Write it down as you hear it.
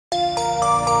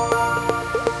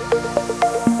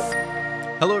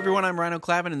everyone, I'm Rhino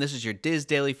Clavin, and this is your Diz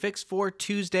Daily Fix for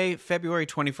Tuesday, February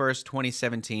 21st,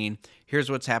 2017.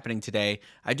 Here's what's happening today.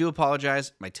 I do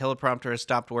apologize. My teleprompter has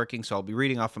stopped working, so I'll be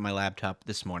reading off of my laptop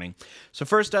this morning. So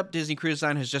first up, Disney Cruise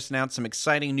Line has just announced some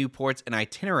exciting new ports and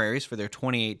itineraries for their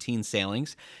 2018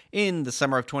 sailings. In the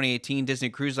summer of 2018, Disney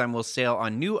Cruise Line will sail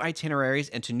on new itineraries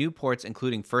and to new ports,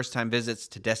 including first-time visits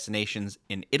to destinations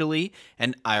in Italy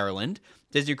and Ireland.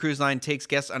 Disney Cruise Line takes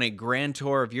guests on a grand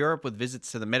tour of Europe with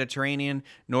visits to the Mediterranean,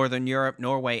 Northern Europe,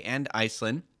 Norway, and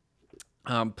Iceland.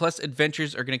 Plus,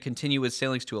 adventures are going to continue with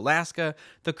sailings to Alaska,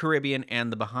 the Caribbean,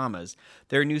 and the Bahamas.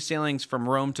 There are new sailings from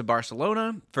Rome to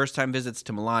Barcelona, first-time visits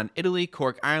to Milan, Italy,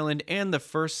 Cork, Ireland, and the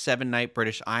first 7-night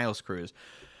British Isles cruise.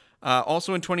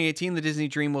 Also in 2018, the Disney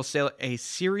Dream will sail a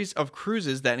series of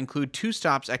cruises that include 2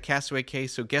 stops at Castaway Cay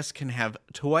so guests can have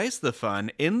twice the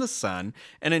fun in the sun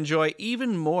and enjoy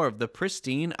even more of the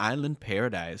pristine island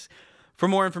paradise. For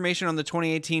more information on the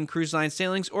 2018 cruise line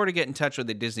sailings or to get in touch with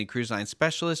a Disney Cruise Line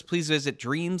specialist, please visit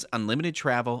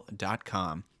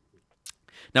dreamsunlimitedtravel.com.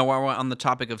 Now, while we're on the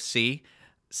topic of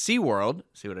SeaWorld,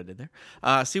 see what I did there?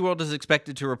 SeaWorld is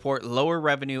expected to report lower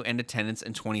revenue and attendance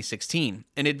in 2016.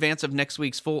 In advance of next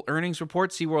week's full earnings report,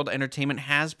 SeaWorld Entertainment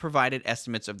has provided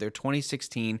estimates of their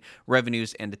 2016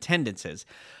 revenues and attendances.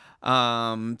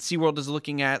 SeaWorld is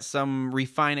looking at some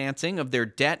refinancing of their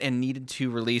debt and needed to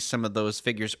release some of those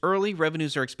figures early.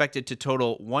 Revenues are expected to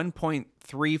total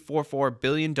 $1.344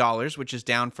 billion, which is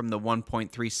down from the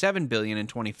 $1.37 billion in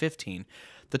 2015.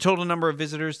 The total number of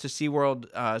visitors to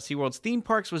SeaWorld's theme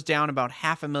parks was down about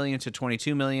 500,000 to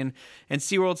 22 million, and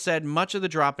SeaWorld said much of the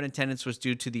drop in attendance was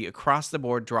due to the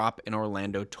across-the-board drop in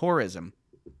Orlando tourism.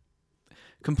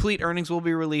 Complete earnings will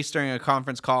be released during a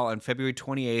conference call on February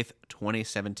 28th,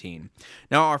 2017.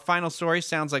 Now, our final story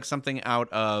sounds like something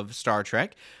out of Star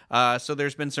Trek. So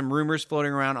there's been some rumors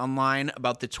floating around online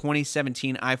about the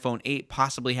 2017 iPhone 8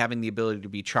 possibly having the ability to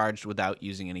be charged without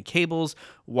using any cables,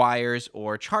 wires,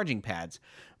 or charging pads.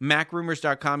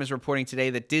 MacRumors.com is reporting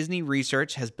today that Disney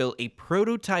Research has built a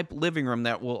prototype living room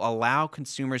that will allow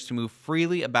consumers to move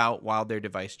freely about while their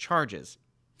device charges.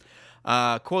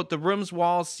 Quote, the room's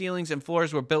walls, ceilings, and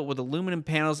floors were built with aluminum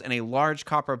panels and a large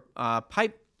copper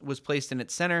pipe was placed in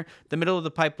its center. The middle of the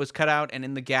pipe was cut out, and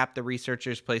in the gap, the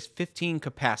researchers placed 15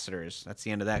 capacitors. That's the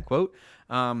end of that quote.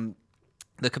 The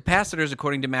capacitors,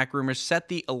 according to MacRumors, set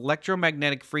the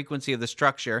electromagnetic frequency of the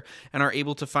structure and are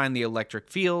able to find the electric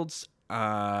fields.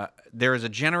 There is a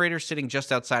generator sitting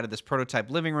just outside of this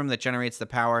prototype living room that generates the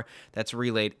power that's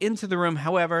relayed into the room.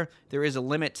 However, there is a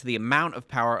limit to the amount of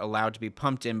power allowed to be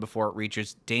pumped in before it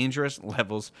reaches dangerous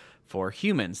levels for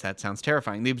humans. That sounds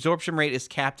terrifying. The absorption rate is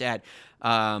capped at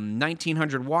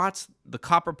 1,900 watts. The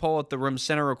copper pole at the room's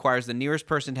center requires the nearest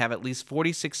person to have at least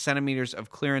 46 centimeters of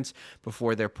clearance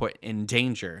before they're put in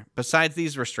danger. Besides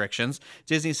these restrictions,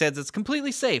 Disney says it's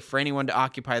completely safe for anyone to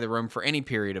occupy the room for any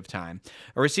period of time.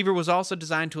 A receiver was also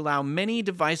designed to allow many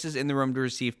devices in the room to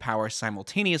receive power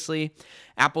simultaneously.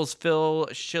 Apple's Phil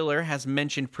Schiller has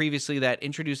mentioned previously that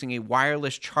introducing a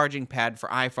wireless charging pad for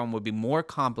iPhone would be more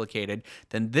complicated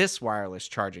than this wireless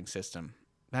charging system.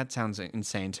 That sounds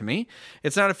insane to me.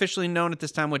 It's not officially known at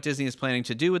this time what Disney is planning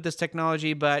to do with this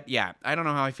technology, but yeah, I don't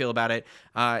know how I feel about it.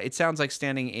 It sounds like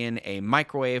standing in a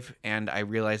microwave, and I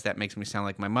realize that makes me sound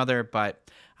like my mother, but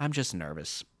I'm just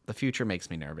nervous. The future makes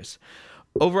me nervous.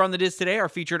 Over on the Diz Today, our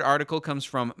featured article comes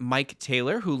from Mike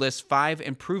Taylor, who lists 5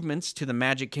 improvements to the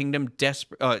Magic Kingdom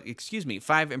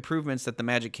 5 improvements that the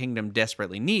Magic Kingdom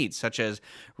desperately needs, such as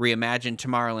reimagine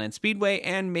Tomorrowland Speedway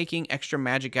and making extra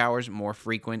magic hours more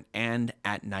frequent and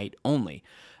at night only.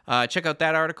 Check out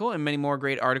that article and many more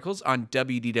great articles on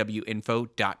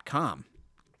wdwinfo.com.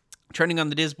 Trending on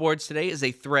the Diz boards today is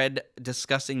a thread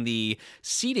discussing the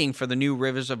seating for the new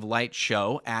Rivers of Light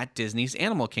show at Disney's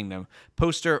Animal Kingdom.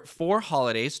 Poster 4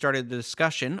 Holidays started the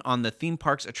discussion on the theme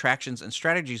park's attractions and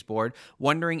strategies board,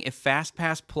 wondering if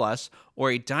FastPass Plus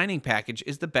or a dining package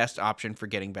is the best option for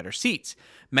getting better seats.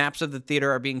 Maps of the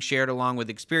theater are being shared along with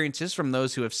experiences from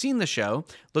those who have seen the show.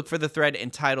 Look for the thread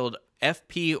entitled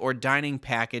FP or Dining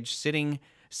Package Seating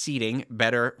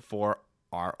Better for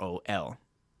ROL.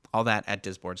 All that at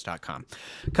DizBoards.com.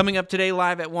 Coming up today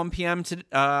live at 1 p.m.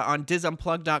 On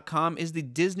DizUnplugged.com is the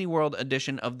Disney World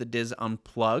edition of the Diz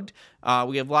Unplugged.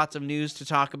 We have lots of news to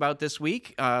talk about this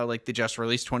week, like the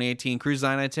just-released 2018 Cruise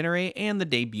Line itinerary and the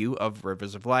debut of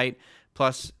Rivers of Light,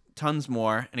 plus tons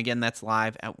more. And again, that's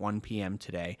live at 1 p.m.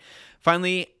 today.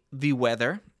 Finally, the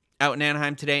weather. Out in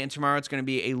Anaheim today and tomorrow, it's going to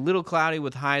be a little cloudy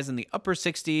with highs in the upper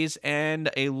 60s and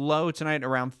a low tonight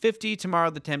around 50. Tomorrow,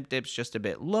 the temp dips just a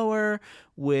bit lower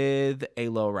with a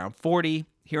low around 40.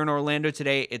 Here in Orlando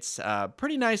today, it's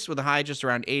pretty nice with a high just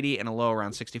around 80 and a low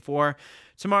around 64.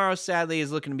 Tomorrow, sadly,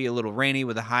 is looking to be a little rainy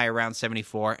with a high around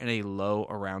 74 and a low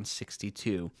around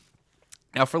 62.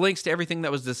 Now, for links to everything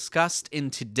that was discussed in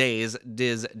today's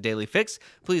DIS Daily Fix,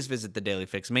 please visit the Daily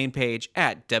Fix main page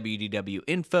at wdwinfo.com.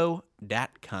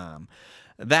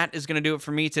 That is going to do it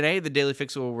for me today. The Daily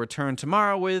Fix will return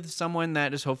tomorrow with someone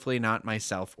that is hopefully not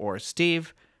myself or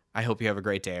Steve. I hope you have a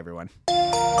great day, everyone.